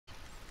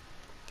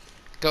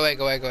Go away,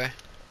 go away, go away.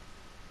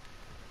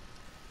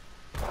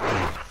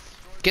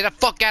 Get the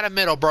fuck out of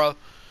middle, bro.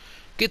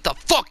 Get the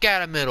fuck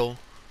out of middle.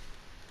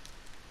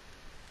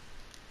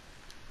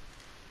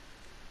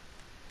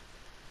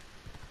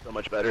 So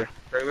much better.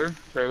 Trailer,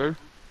 trailer.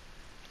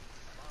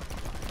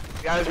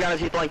 Got his,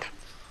 he blanked.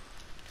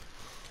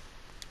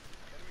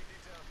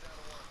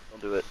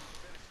 Don't do it.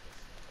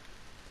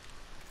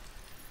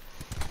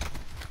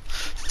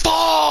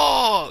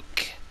 Fuck!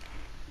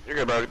 You're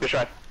good, bro. Good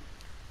try.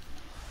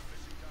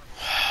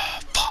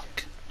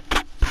 Fuck.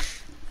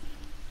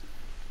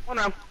 One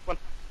round. One.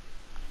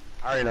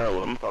 I already know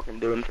what I'm fucking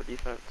doing for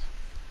defense.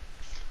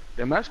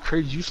 Damn, that's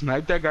crazy. You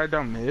sniped that guy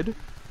down mid?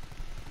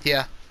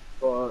 Yeah.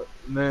 And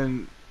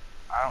then,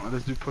 I don't know,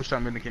 this dude pushed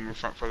out mid and came in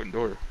front fucking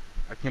door.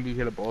 I can't believe he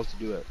had the balls to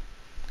do that.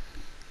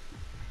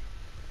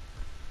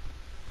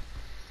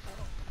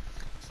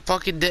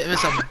 Fucking didn't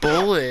miss a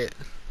bullet.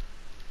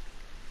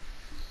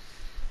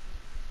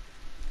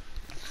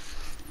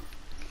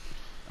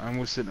 I'm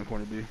gonna sit in the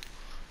corner B.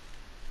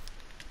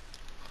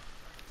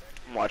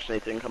 I'm watching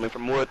anything coming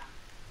from wood.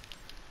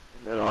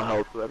 And then I'll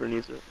help whoever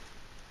needs it.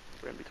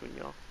 We're in between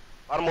y'all.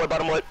 Bottom wood,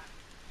 bottom wood.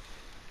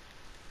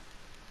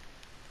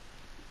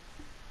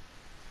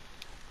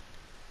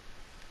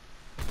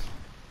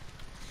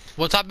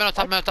 One top middle,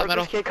 top middle, top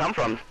middle. Where'd this kid come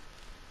from?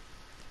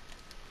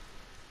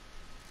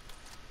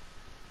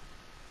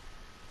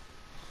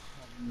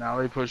 Now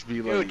they push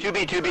B like...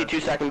 2B, 2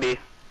 second B. You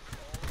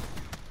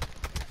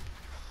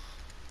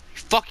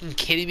fucking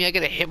kidding me? I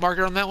got a hit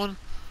marker on that one?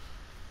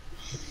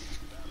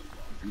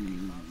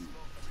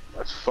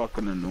 That's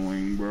fucking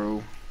annoying,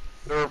 bro.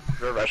 They're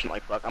rushing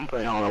like fuck. I'm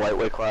putting on a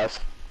lightweight class.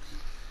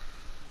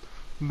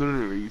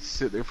 Literally, you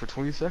sit there for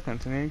 20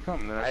 seconds and they ain't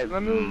coming.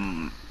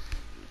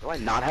 Do I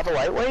not have a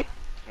lightweight?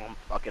 Well,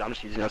 fuck it, I'm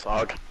just using this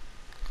hog.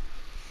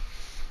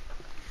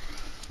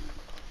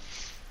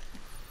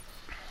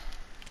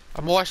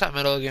 I'm gonna watch that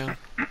middle again.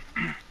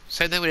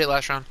 Same thing we did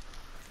last round.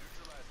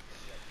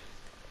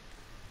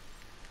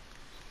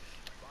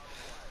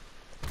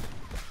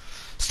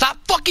 Stop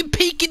fucking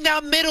peeking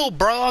down middle,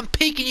 bro. I'm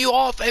peeking you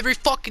off every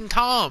fucking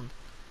time.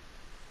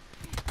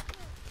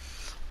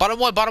 Bottom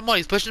one, bottom one.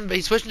 He's pushing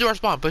to our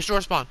spawn. Pushing to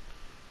our spawn.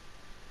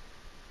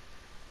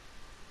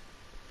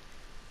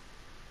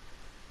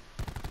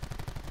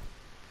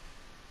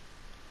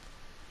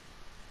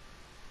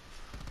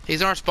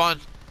 He's in our spawn.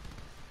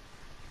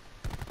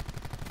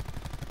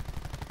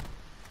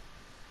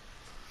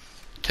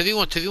 Two v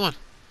one, 2v1. Where'd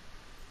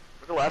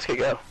the last kid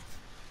go?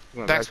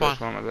 Back spawn.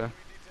 Alright,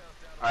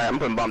 I'm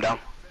putting bomb down.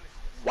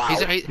 Wow.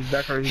 He's in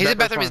bathroom. He's in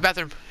bathroom.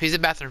 He's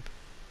in bathroom.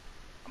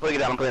 I'm putting it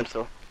down. I'm putting him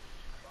still.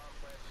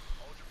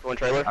 Going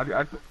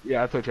trailer.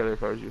 Yeah, I took trailer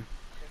if I was you.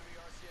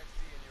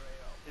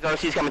 His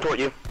RC's coming toward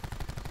you.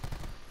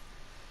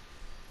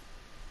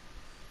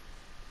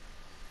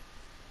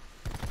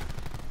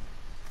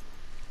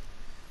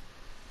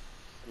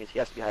 That means he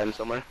has to be hiding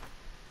somewhere.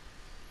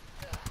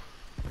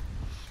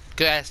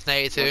 Good ass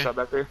nade too. Shot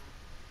back there.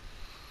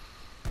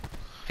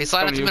 He's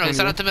sliding up the middle. He's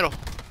sliding up the middle.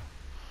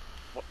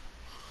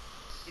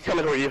 He's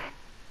coming toward you.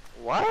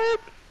 What?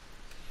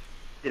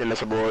 Didn't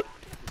miss a bullet.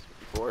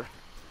 Before.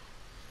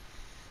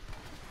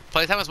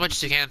 Play time as much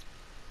as you can.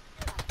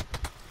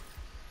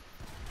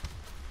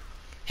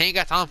 He ain't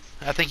got time.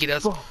 I think he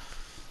does.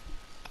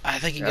 I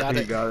think he got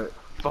it. He got it.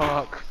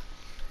 Fuck.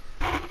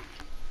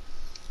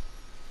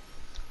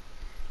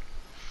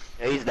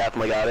 Yeah, he's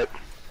definitely got it.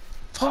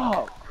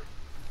 Fuck.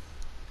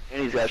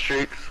 And he's got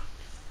streaks.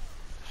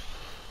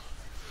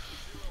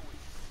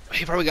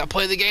 He probably got to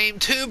play the game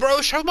too,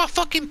 bro. Show my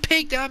fucking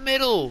pig down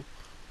middle.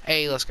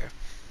 Hey, let's go.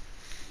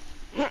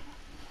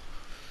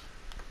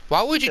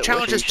 Why would you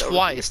challenge us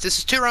twice? This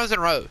is 2 rounds in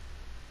a row.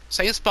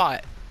 Same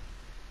spot.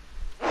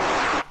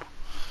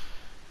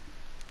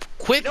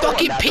 Quit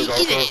fucking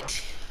peeking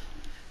it.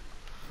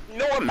 You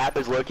know what map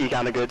is low-key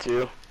kind of good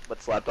too,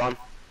 but slept on?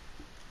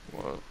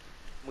 What?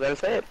 I'm gonna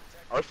say it.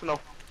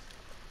 Arsenal.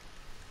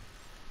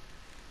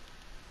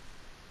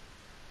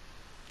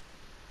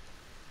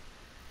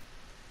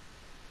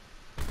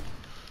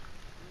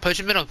 Push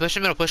him middle, push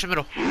him middle, push him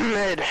middle.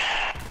 Mid.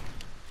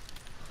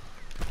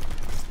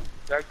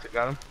 Jack,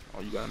 got him. Oh,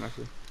 you got him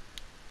actually.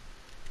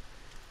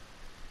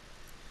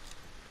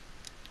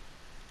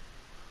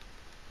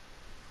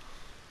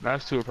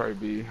 Last two will probably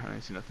be. I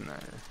didn't see nothing there.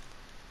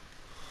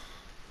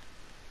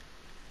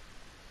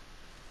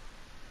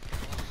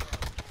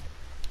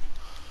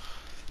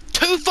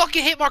 Two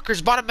fucking hit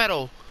markers, bottom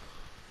middle.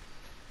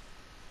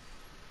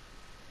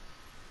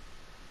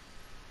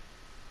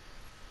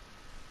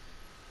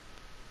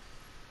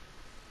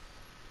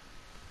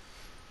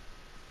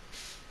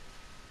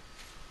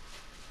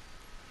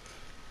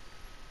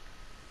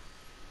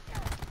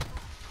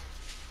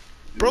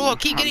 Bro, I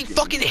keep getting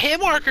fucking hit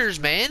markers,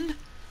 man.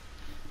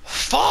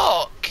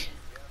 Fuck.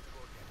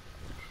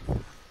 You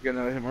got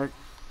another hit mark?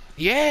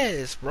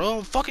 Yes, bro.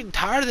 I'm fucking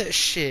tired of that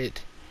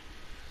shit.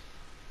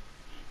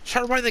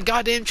 Trying to run the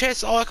goddamn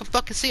chest, all I can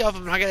fucking see off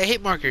him, and I got a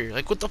hit marker.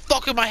 Like, what the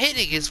fuck am I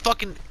hitting? His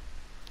fucking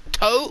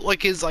toe?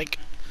 Like, his, like,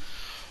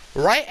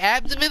 right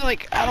abdomen?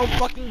 Like, I don't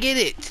fucking get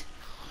it.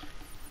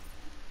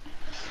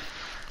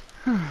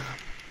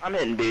 I'm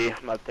hitting B.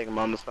 I'm not taking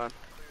mom this time.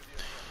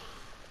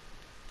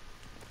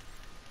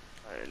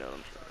 I already know.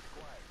 I'm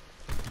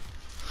sure.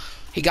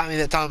 He got me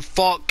that time.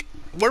 Fuck.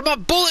 Where'd my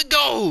bullet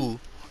go?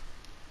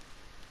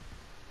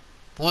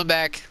 One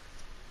back.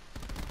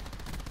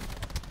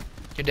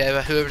 You're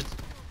dead. Whoever's.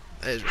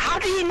 How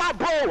did he not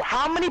blow?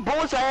 How many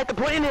bullets I had to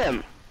put in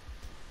him?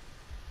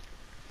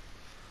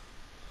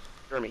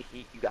 Jeremy,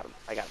 you got him.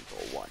 I got him to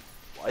a 1.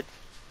 What?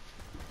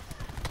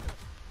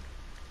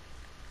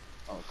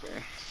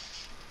 Okay.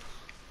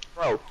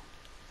 Bro,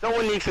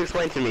 someone needs to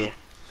explain to me.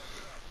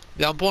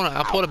 Yeah, I'm pulling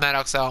a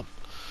Maddox out.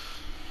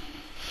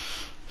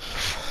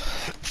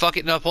 Fuck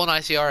it, no, pull an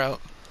ICR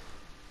out.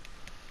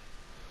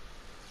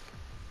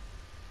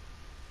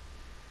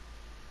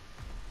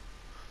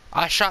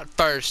 I shot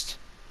first.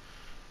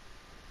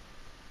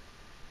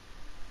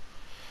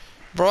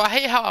 Bro, I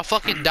hate how I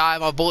fucking die.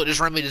 My bullet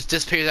just randomly just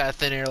disappears out of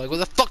thin air. Like, where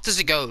the fuck does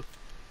it go?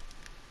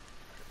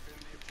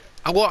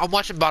 I'm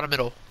watching bottom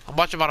middle. I'm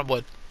watching bottom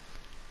wood.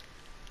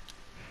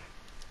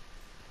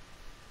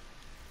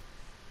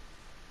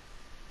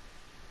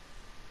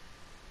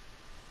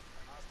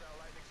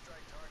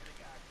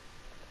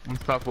 One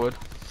top wood.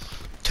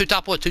 Two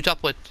top wood, two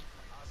top wood.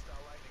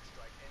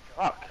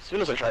 Fuck, as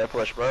soon as I try to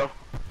push, bro.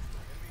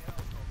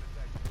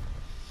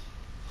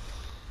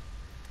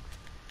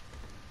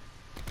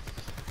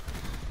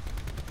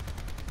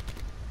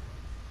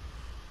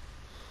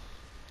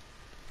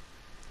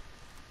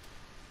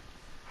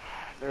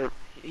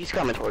 He's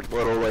coming towards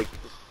little, like,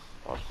 it's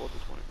possible at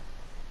this point.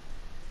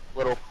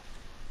 Little.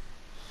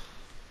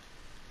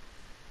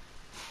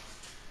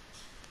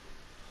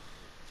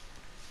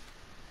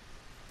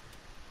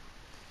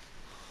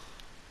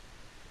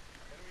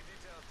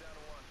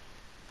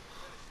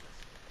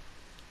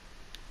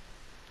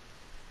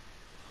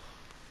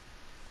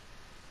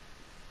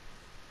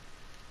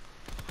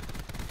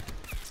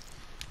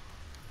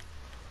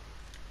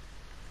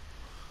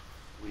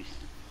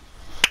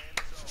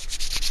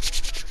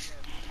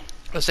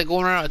 Let's take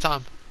one round at a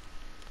time.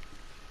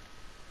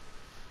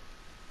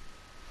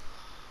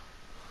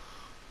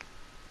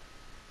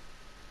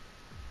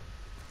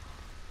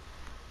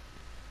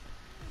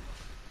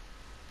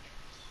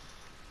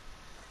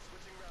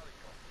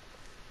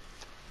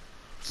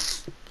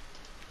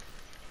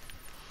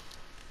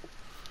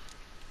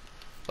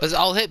 Let's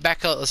all hit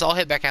back. Let's all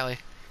hit back alley.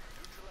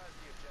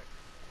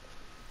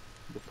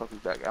 The fucking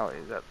back alley,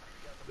 is that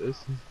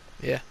this?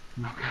 Yeah.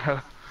 Okay.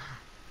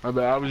 My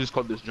bad, I was just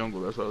called this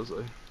jungle, that's what I was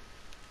like.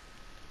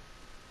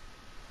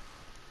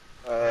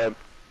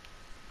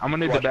 I'm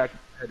gonna need the back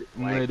heady.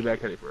 I'm gonna need the back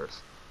heady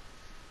first.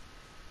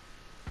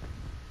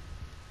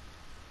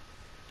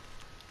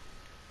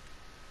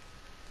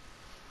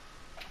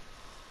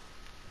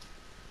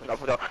 No.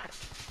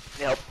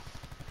 Help.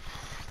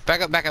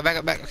 Back up, back up, back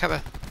up, back up, back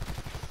up.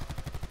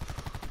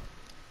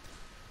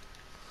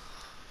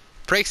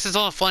 Brakes is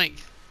on the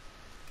flank.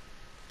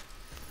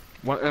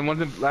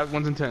 One's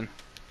in 10.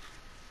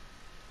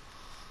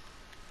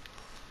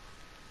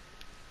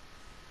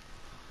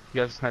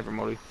 You guys sniper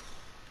Moldy.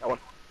 That one.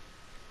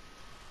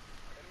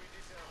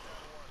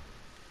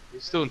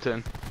 He's still in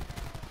 10.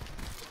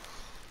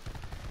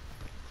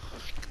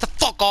 Get the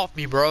fuck off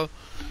me, bro.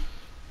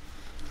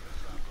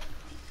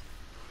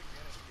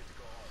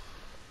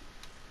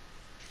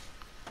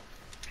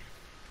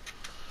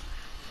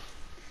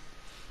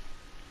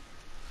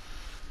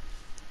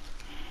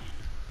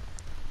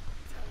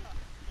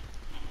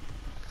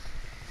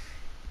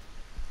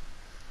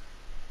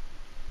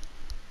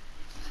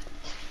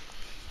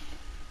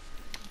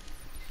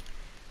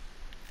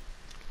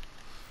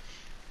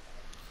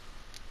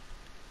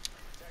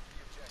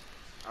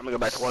 I'm gonna go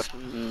back to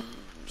watching.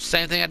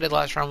 Same thing I did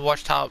last round.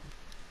 Watch top.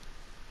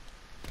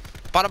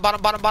 Bottom,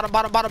 bottom, bottom, bottom,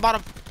 bottom, bottom,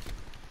 bottom.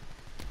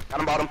 Got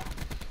him bottom.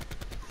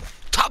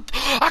 Top!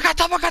 I got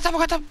top, I got top, I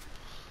got top!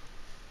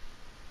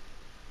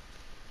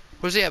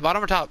 Where's he at?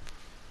 Bottom or top?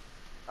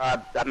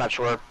 I'm not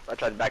sure. I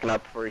tried backing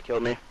up before he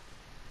killed me.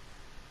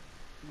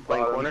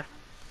 Playing corner.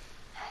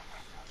 I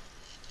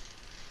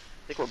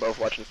think we're both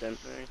watching the same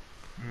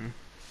thing.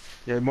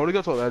 Yeah, Moldy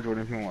got to that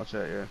Jordan if you want to watch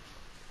that, yeah.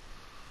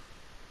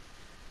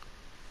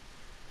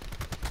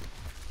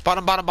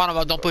 Bottom, bottom,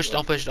 bottom. Don't push it,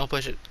 don't push it, don't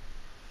push it.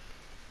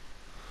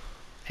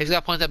 He's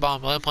got to plant that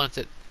bomb. Let him plant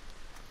it.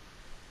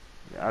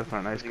 Yeah, I'd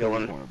find a nice Good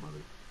corner, one. brother.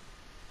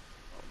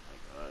 Oh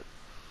my god.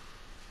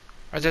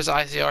 Right there's the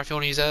ICR if you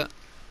want to use that.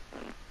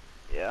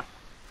 Yeah.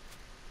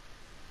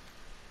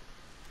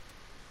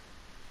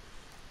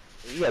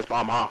 He has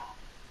bomb, huh?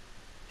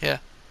 Yeah.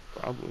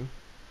 Probably.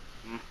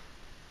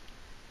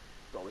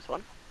 It's always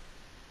fun.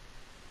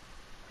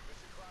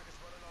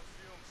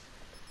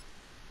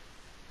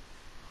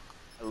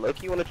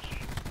 Look, you wanna...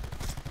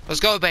 Let's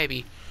go,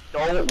 baby.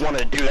 Don't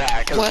wanna do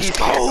that, cause Let's he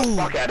scared go. the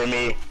fuck out of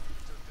me.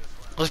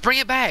 Let's bring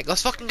it back.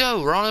 Let's fucking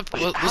go. We're on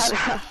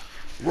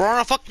we're on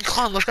a fucking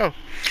climb. Let's go.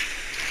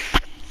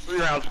 3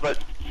 rounds,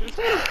 but...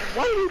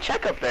 Why didn't you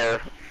check up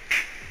there?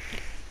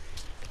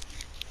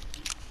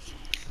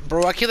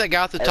 Bro, I killed that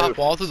guy through the top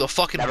wall through the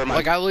fucking... Never mind.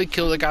 Like, I literally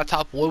killed the guy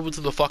top wood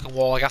through the fucking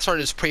wall. Like, I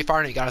started just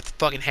pre-firing and he got a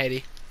fucking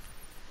heady.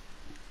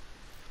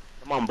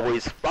 Come on,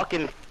 boys.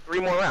 Fucking 3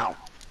 more rounds.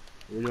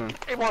 What are you doing?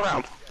 3 more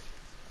rounds.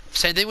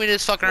 Same thing we did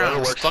fucking Whatever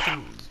around. Just works.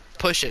 fucking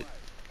push it.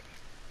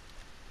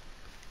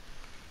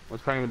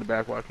 Let's probably in the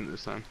back watching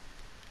this time.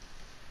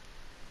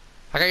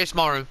 I got your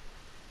small room.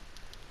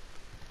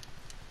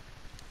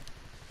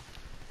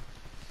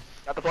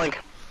 Got the flank.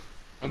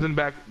 One's in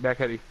the back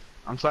heady.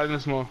 I'm sliding the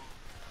small.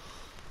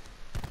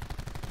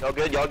 Y'all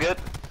good? Y'all good?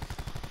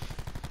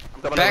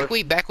 I'm coming Back over.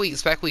 weak, back weak,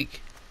 it's back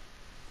weak.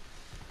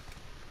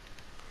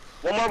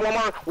 One more.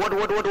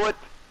 Wood.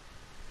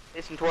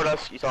 Facing toward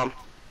us. You saw him.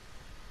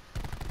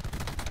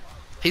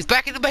 He's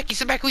back in the back,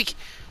 he's in back weak.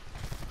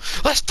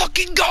 Let's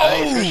fucking go!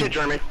 Hey, good shit,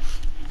 Jeremy.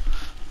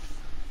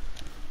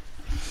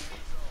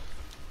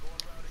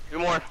 2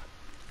 more.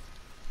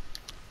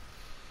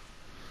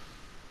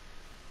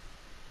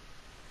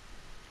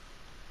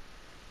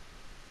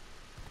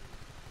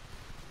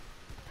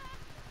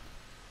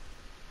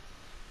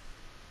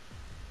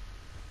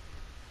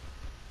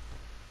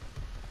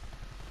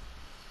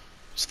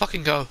 Let's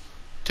fucking go.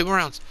 2 more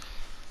rounds.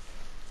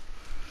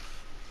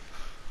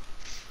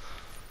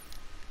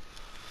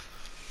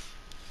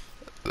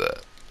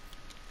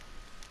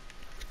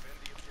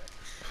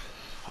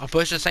 I'm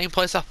pushing the same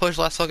place I pushed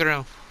last fucking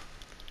round.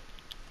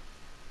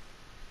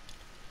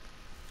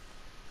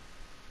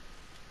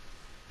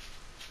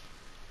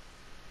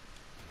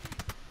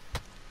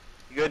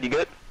 You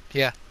good?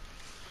 Yeah.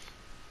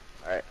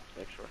 Alright,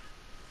 make sure.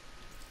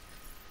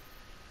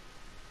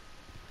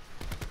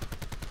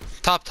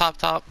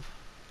 Top.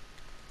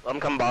 Let him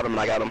come bottom and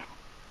I got him.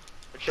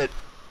 Good shit.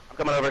 I'm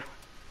coming over.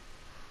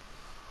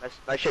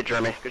 Nice shit,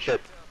 Jeremy. Good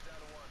shit.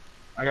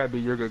 I gotta be.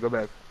 You're good. Go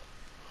back.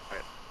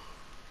 Alright.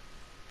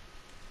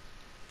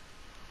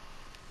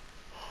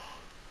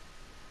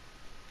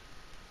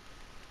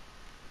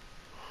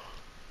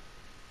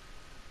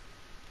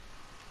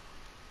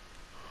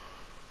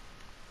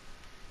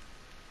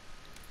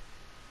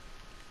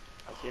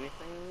 I don't see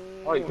anything.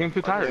 Oh, he came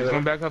too tired. He's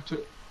going back up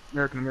to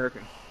American.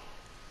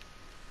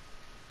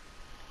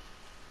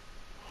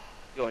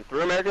 Going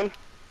through American?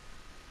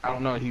 I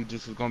don't know. He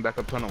just was going back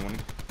up tunnel when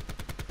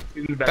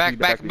he's in the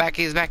Back,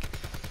 he's back.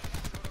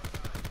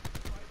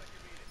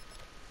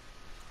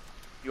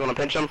 You wanna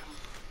pinch him?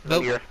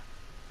 Nope. Here.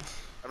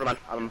 Never mind.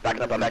 I'm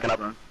backing up.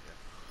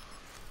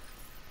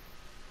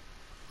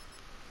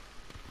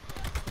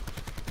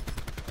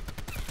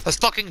 Let's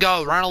fucking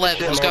go. Round 11.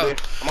 Shit, Let's go.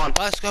 Moldy. Come on.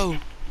 Let's go.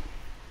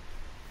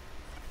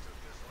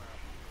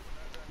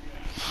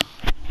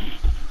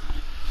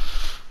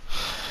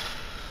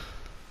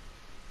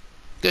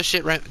 Good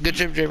shit, good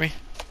trip, Jeremy.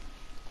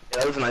 Yeah,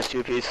 that was a nice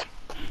 2-piece.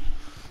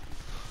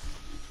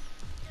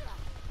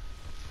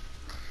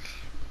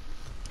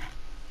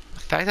 The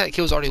fact that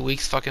kill was already weak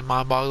is fucking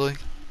mind-boggling.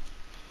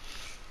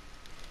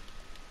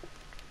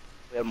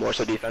 We have more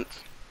so defense.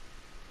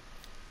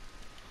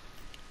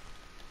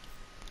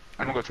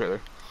 I'm gonna go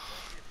trailer.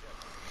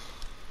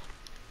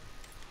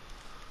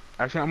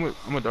 Actually, I'm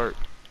with dart.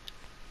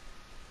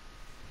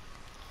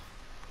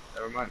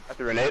 Never mind. I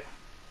threw a nade.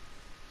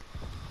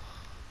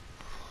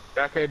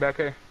 Back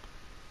A.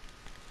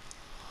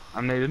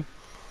 I'm naded.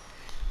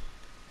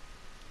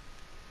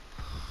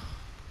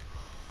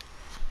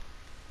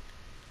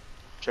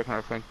 Checking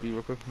our flank B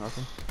real quick.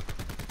 Nothing.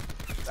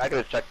 Back of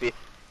the check B.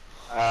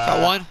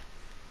 Got one.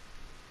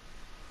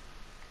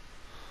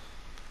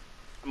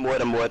 I'm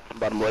wood.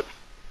 Bottom wood.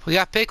 We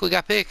got pick.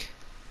 3v2.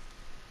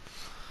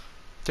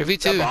 You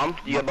got bomb?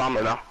 Do you got bomb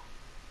or no?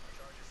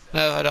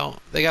 No, I don't.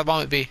 They got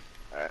bomb at B.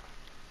 Alright.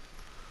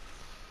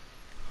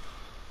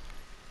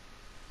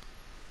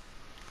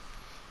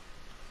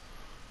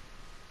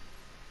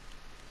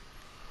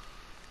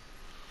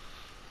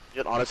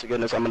 Just honest to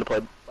goodness, I'm gonna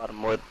play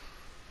bottom wood.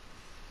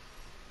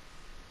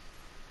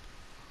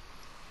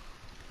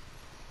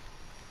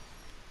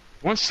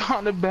 One shot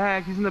in the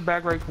back. He's in the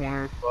back right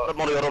corner. Hold up,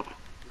 Moldy, hold up.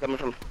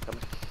 Coming.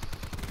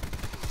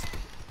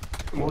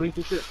 Moldy,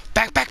 good shit.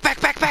 Back.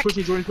 Push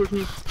me, Jordan. Push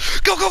me.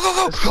 Go.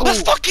 go.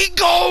 Let's fucking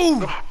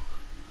go.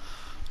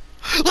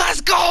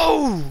 Let's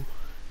go.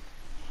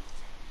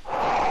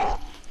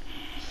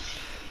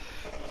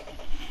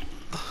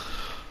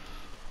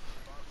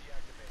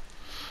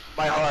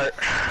 My heart.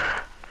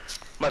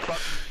 My fuck.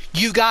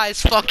 You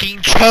guys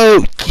fucking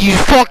choked. You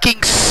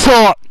fucking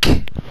suck.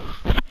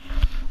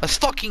 Let's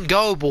fucking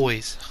go,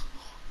 boys.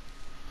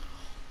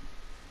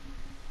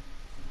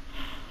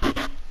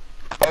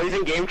 Oh, he's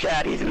in game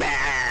chat. He's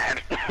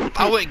mad.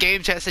 I went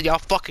game chat and said y'all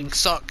fucking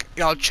suck.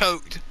 Y'all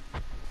choked.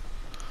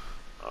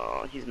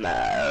 Oh, he's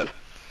mad.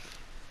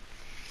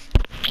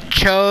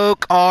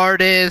 Choke,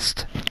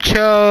 artist.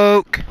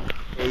 Choke.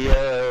 Hey,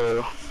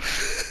 yo.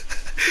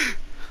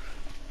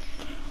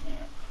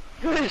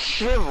 Good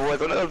shit, boys.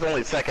 I know that was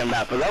only second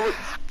map, but that was...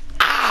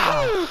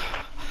 Ow!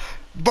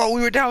 Bro,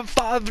 we were down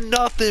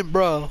 5-0,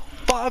 bro.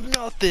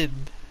 5-0.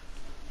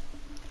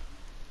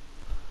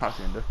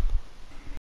 Hacienda.